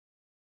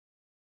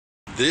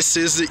This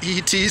is the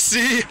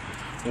ETC.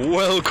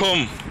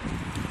 Welcome.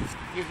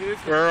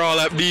 We're all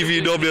at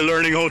BVW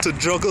learning how to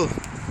juggle.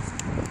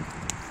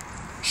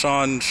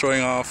 Sean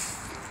showing off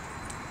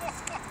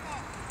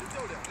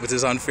with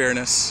his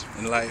unfairness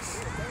in life.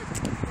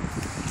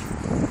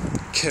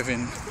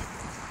 Kevin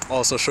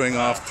also showing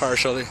off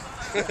partially.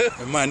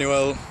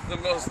 Emmanuel.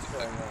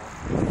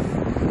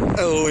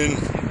 Elwin.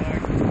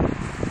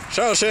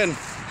 Shaoshin.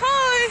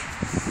 Hi.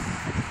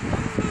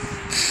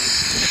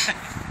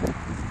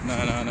 No.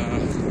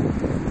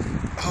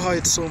 Oh,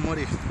 it's so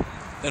muddy.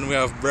 Then we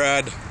have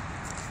Brad.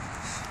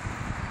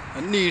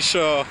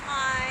 Anisha.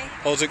 Hi.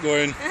 How's it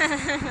going?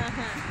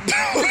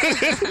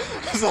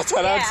 Is that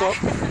an answer?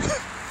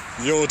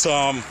 Yo,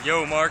 Tom.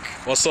 Yo, Mark.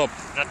 What's up?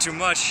 Not too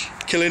much.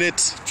 Killing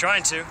it.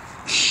 Trying to.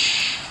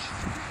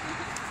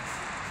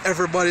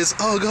 Everybody's,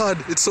 oh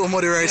God, it's so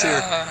muddy right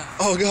here.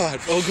 Oh God.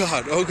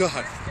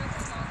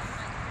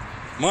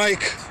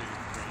 Mike.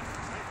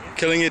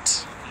 Killing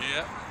it.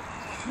 Yeah.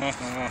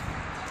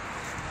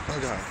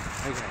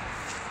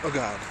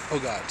 Oh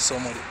God, so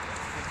muddy.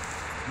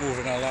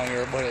 Moving along,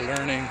 everybody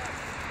learning.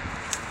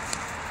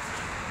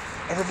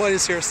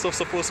 Everybody's here, stuff's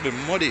supposed to be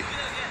muddy.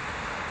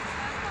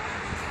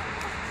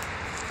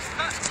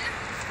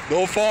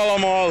 Don't fall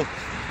them all.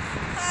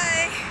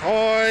 Hi.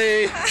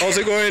 Hi. How's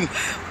it going?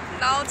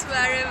 Not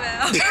very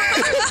well.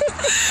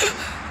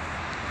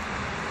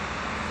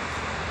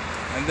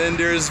 And then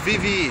there's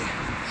Vivi.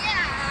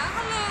 Yeah,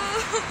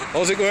 hello.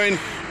 How's it going?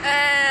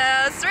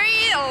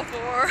 3 or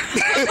 4.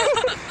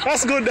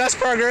 That's good, that's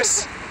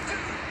progress.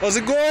 How's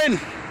it going?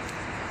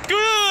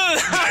 Good!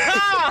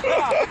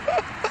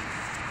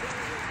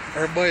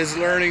 Everybody's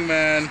learning,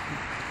 man.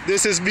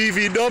 This is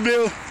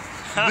BVW.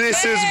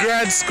 This is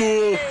grad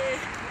school.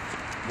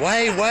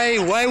 Why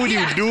would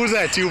you do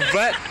that? You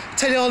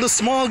tell all the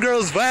small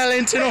girls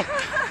violent, you know?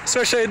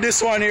 Especially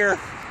this one here.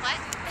 What?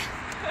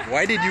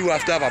 Why did you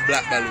have to have a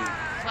black balloon?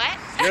 What?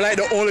 You're like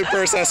the only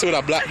person I saw with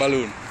a black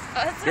balloon.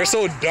 You're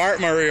so dark,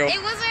 Mario.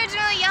 It was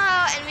originally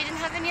yellow and we didn't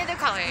have any other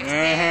colors.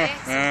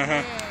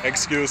 Okay?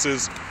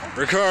 Excuses.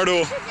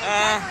 Ricardo,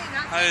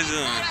 How you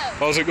doing?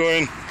 how's it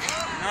going?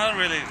 Not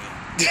really.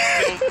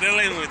 Still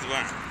dealing with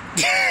one.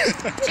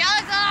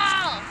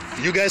 Juggle!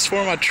 You guys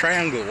form a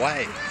triangle.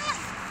 Why?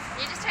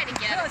 You're just trying to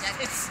get out of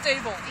Juggle. It's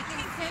stable.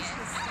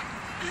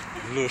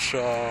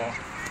 Lucia,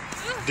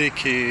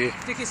 Dicky,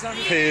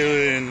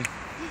 Palin,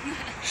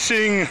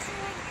 Shing.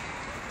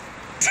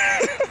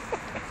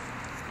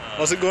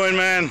 How's it going,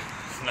 man?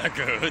 Not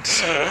good.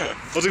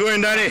 How's it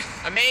going, Danny?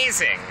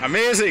 Amazing.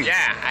 Amazing.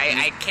 Yeah,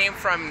 I came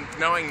from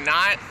knowing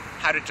not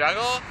how to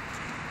juggle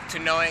to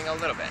knowing a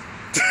little bit.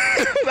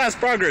 That's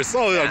progress.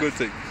 Always a good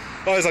thing.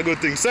 Always a good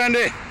thing.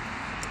 Sandy.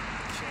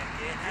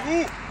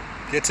 Ooh,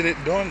 getting it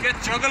done. Get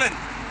juggling.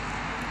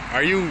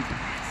 Are you?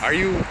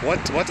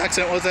 What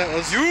accent was that?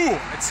 You.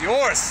 It's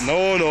yours.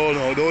 No.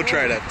 Don't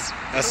try that.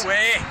 That's, Get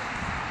away.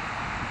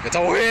 get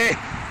away.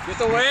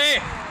 Get away.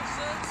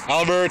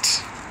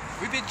 Albert.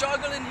 We be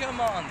juggling here,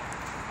 man.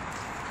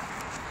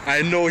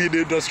 I know he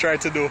did just try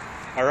to do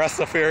a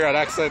Rastafarian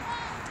accent.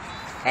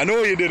 I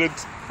know you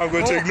didn't. I'm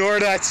going to ignore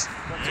that.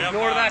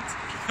 Ignore that.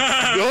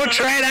 Don't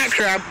try that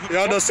crap. You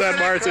understand,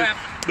 Martin?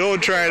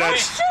 Don't try that.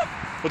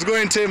 What's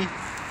going, Tim?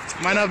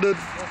 Man have the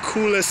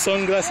coolest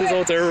sunglasses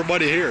out of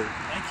everybody here.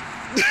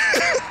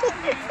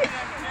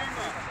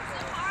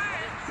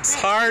 It's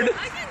hard.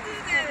 I can do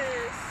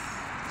this.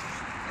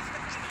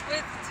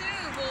 With 2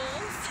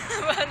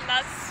 balls, but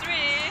not 3.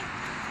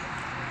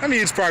 I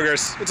mean, it's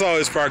progress. It's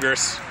always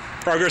progress.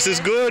 Progress is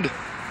good.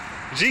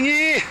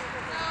 Jingy! No.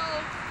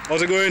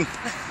 How's it going?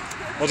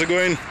 How's it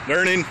going?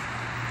 Learning?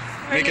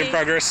 Making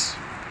progress?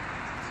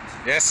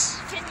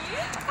 Yes. Can you?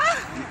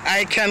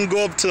 I can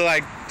go up to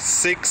like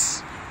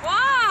 6.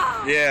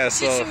 Wow. Yeah,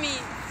 so. Teach me.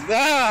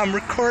 I'm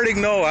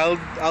recording now.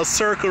 I'll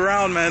circle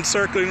around, man.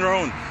 Circling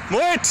around.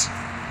 What?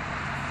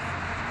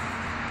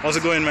 How's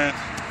it going, man?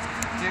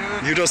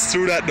 Dude. You just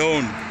threw that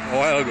down a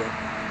while ago.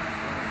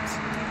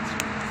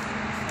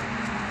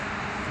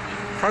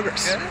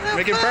 Progress.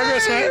 Making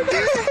progress, man.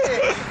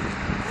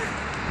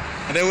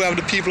 And then we have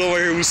the people over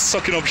here who's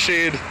sucking up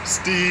shade.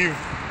 Steve,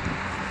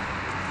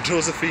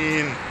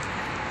 Josephine.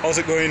 How's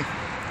it going?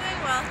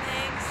 Doing well,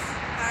 thanks.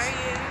 How are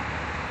you?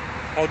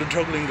 How's the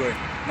juggling going?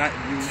 Not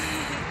you.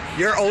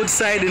 You're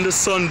outside in the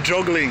sun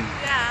juggling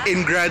Yeah.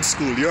 in grad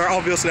school. You're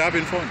obviously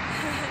having fun.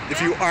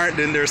 If you aren't,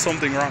 then there's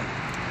something wrong.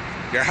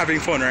 You're having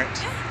fun, right?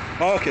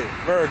 Yeah. Okay,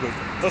 very good.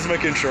 Just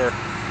making sure.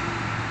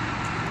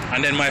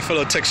 And then my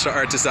fellow texture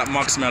artist that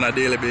mocks me on a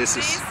daily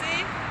basis. See?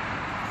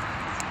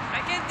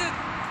 I can do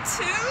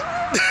 2?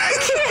 I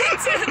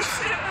can't do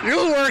 2.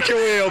 You'll work your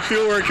way up.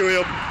 You'll work your way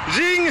up.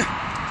 Jing!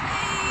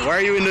 Hey. Why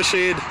are you in the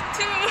shade?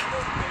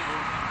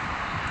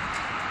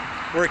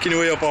 2. Working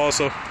your way up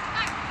also.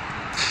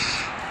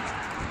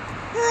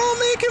 We're all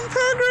making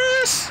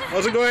progress.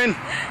 How's it going?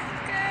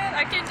 Good.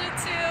 I can do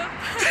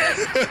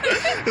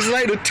 2. It's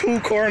like the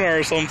 2 corner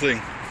or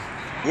something.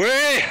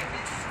 Way!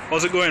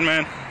 How's it going,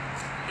 man?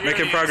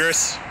 Making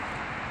progress?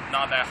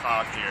 Not that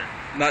hot here.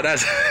 Not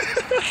that.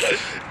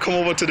 Come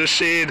over to the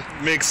shade.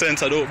 Makes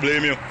sense. I don't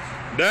blame you.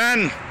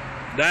 Dan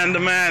the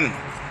man.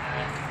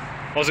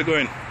 How's it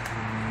going?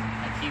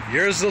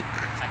 Yours look.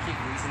 I keep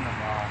losing the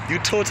ball. You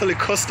totally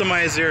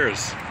customize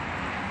yours.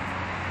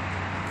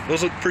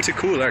 Those look pretty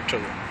cool,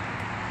 actually.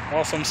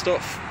 Awesome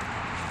stuff.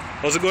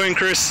 How's it going,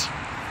 Chris? I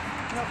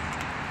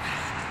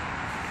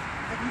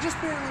can just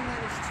barely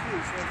manage 2, so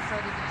I'm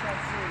trying to try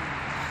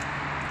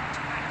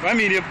 3. I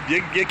mean,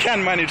 you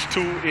can manage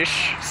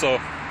 2-ish, so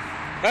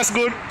that's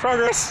good.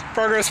 Progress.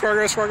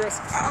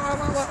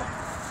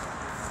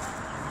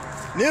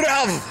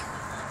 Nirav!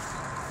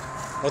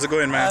 How's it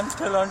going, man? I'm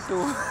still on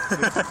 2.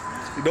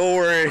 Don't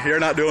worry, you're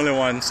not the only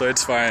one, so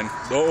it's fine.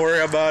 Don't worry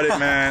about it,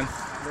 man.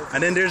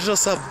 And then there's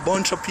just a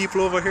bunch of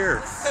people over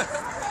here.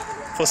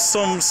 For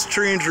some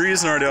strange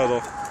reason or the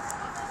other.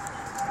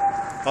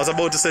 I was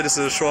about to say this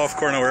is a show-off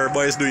corner where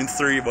everybody's doing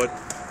 3, but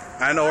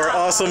I know our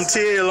awesome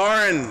T,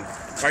 Lauren.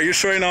 Are you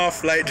showing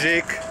off like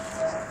Jake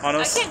on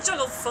us? I can't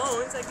juggle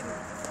phones. I can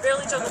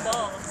barely juggle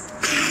balls.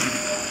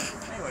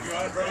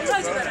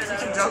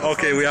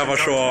 Okay, we have a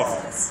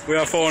show-off. We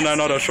have found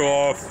another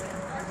show-off.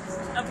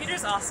 Oh,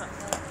 Peter's awesome.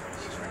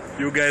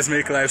 You guys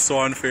make life so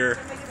unfair.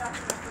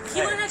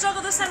 He learned to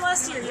juggle this time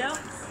last year, yo.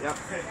 Yep.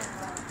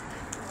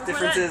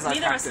 Difference is I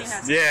neither of us practice.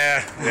 has.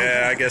 Yeah,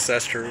 I guess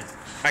that's true.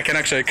 I can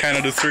actually kind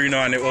of do 3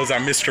 now, and it was a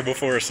mystery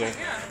before, so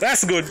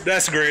that's good.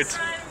 That's great.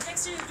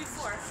 Next year, do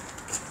 4.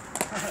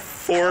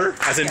 4,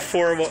 as in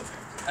 4.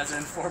 As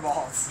in 4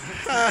 balls.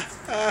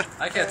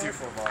 I can't do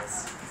 4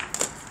 balls.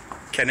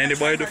 Can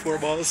anybody do 4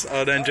 balls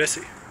other than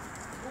Jesse?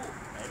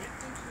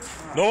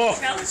 No.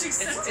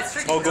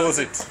 How goes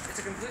it?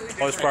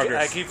 How's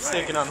progress? I keep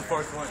sticking on the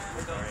 4th one.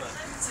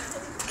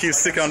 Keep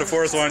sticking on the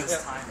 4th one.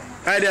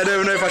 I don't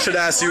even know if I should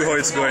ask you how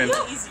it's going.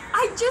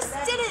 I just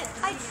did it.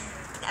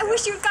 I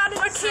wish you got it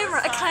on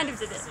camera. I kind of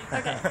did it.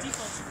 Okay.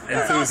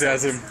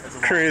 Enthusiasm.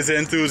 Crazy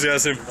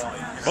enthusiasm.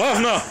 Oh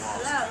no!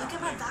 Look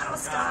at my battle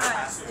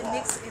scars. It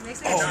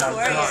makes me Oh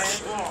my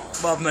gosh.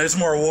 Bob, is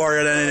more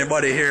warrior than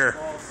anybody here.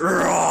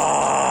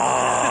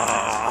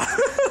 Raw.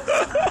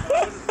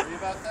 Worry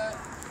about that?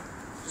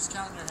 Just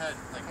count in your head.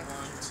 Like 1,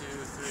 2,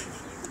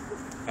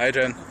 3. Hi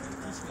Jen.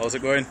 How's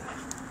it going?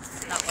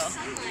 Not well.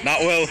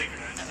 Not well.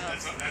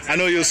 I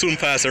know you'll soon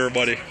pass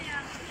everybody.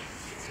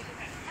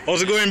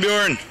 How's it going,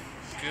 Bjorn?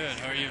 Good,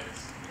 how are you?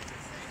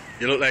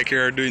 You look like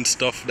you're doing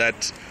stuff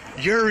that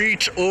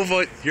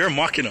you're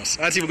mocking us.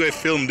 I was even going to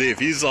film Dave.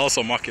 He's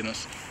also mocking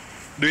us.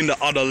 Doing the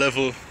other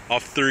level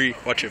of 3.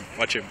 Watch him.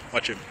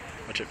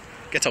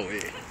 Get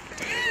away.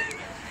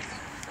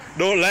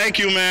 Don't like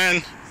you,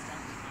 man.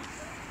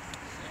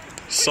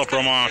 Sup,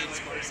 Rama?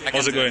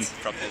 How's it going?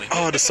 Properly.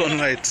 Oh, the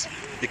sunlight.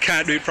 You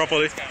can't do it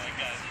properly.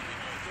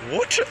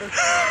 What?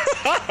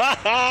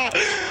 Oh,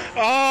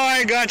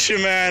 I got you,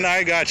 man.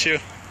 I got you.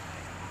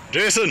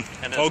 Jason,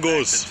 how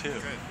goes?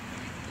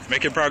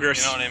 Making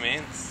progress. You know what I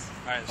mean?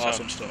 Alright, so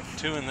Awesome stuff.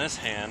 2 in this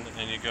hand,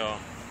 and you go.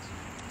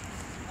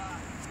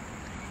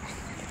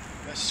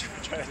 Let's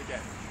try it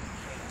again.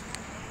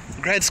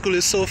 Grad school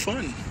is so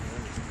fun.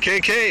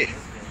 KK. You know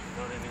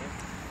what I mean?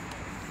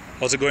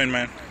 How's it going,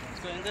 man? It's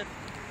going good.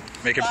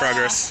 Making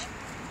progress.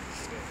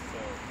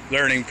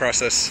 Learning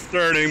process.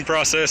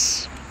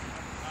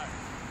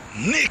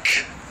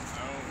 Nick.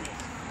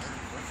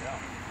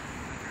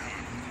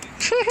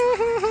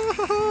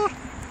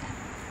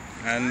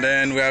 And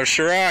then we have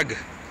Shirag.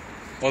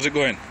 How's it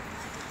going?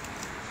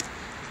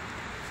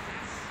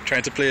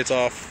 Trying to play it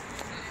off.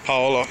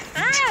 Paola.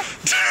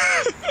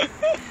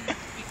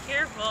 Be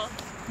careful.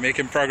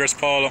 Making progress,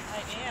 Paola. I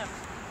am.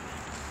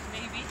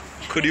 Maybe.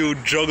 Could you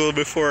juggle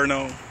before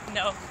now?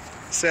 No.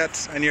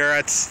 Set, and you're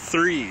at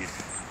 3.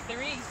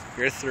 3.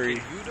 You're 3.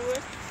 You do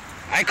it?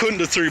 I couldn't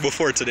do 3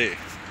 before today,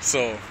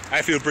 so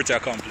I feel pretty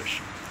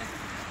accomplished.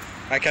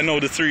 I can now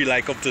do 3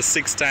 like up to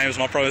 6 times.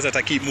 My problem is that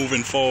I keep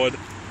moving forward.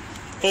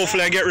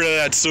 Hopefully I get rid of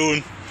that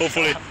soon.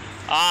 Hopefully.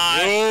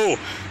 Yo,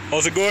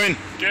 how's it going?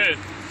 Good.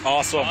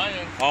 Awesome.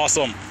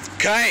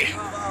 Kai,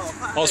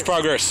 how's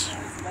progress?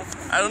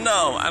 I don't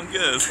know. I'm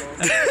good.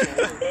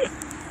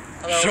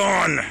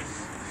 Sean,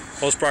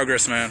 how's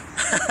progress, man?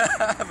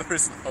 Very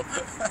slow.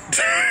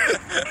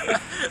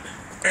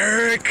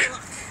 Eric.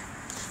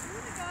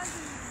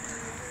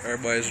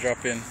 Everybody's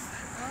dropping.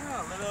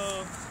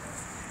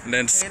 And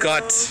then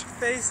Scott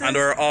and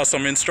our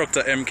awesome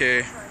instructor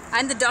MK.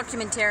 I'm the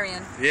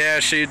documentarian. Yeah,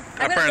 she I'm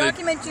apparently. gonna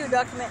document you,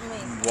 document me.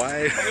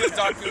 Why? I'm gonna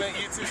document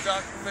you two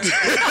document.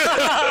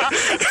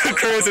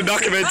 Crazy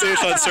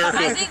documentation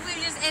circle. I think we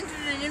just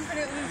entered an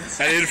infinite loop.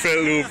 An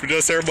infinite loop.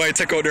 Just everybody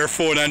take out their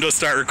phone and just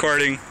start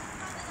recording.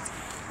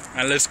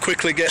 And let's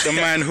quickly get the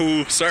man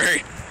who,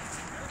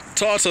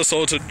 taught us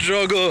how to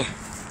juggle.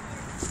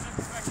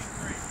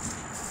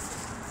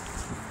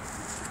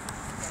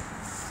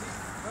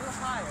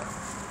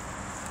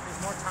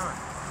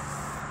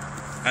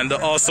 And the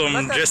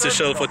awesome Jesse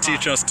Shell for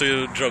teaching us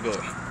to juggle.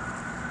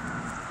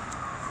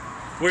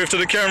 Wave to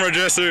the camera,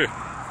 Jesse.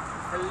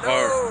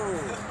 Hello.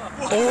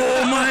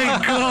 Oh my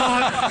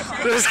God!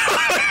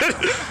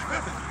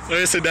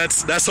 Listen,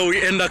 that's how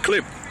we end the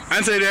clip.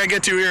 Anthony, did I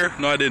get you here?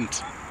 No, I didn't.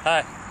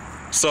 Hi.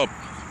 Sup?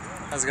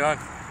 How's it going?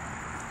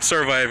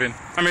 Surviving.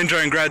 I'm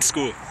enjoying grad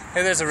school.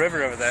 Hey, there's a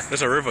river over there.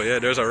 There's a river, yeah,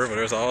 there's a river.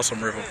 There's an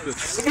awesome river.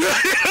 It's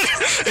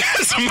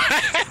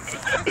mad.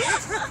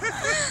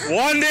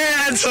 One day,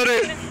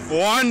 Anthony.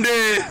 One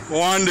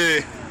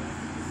day.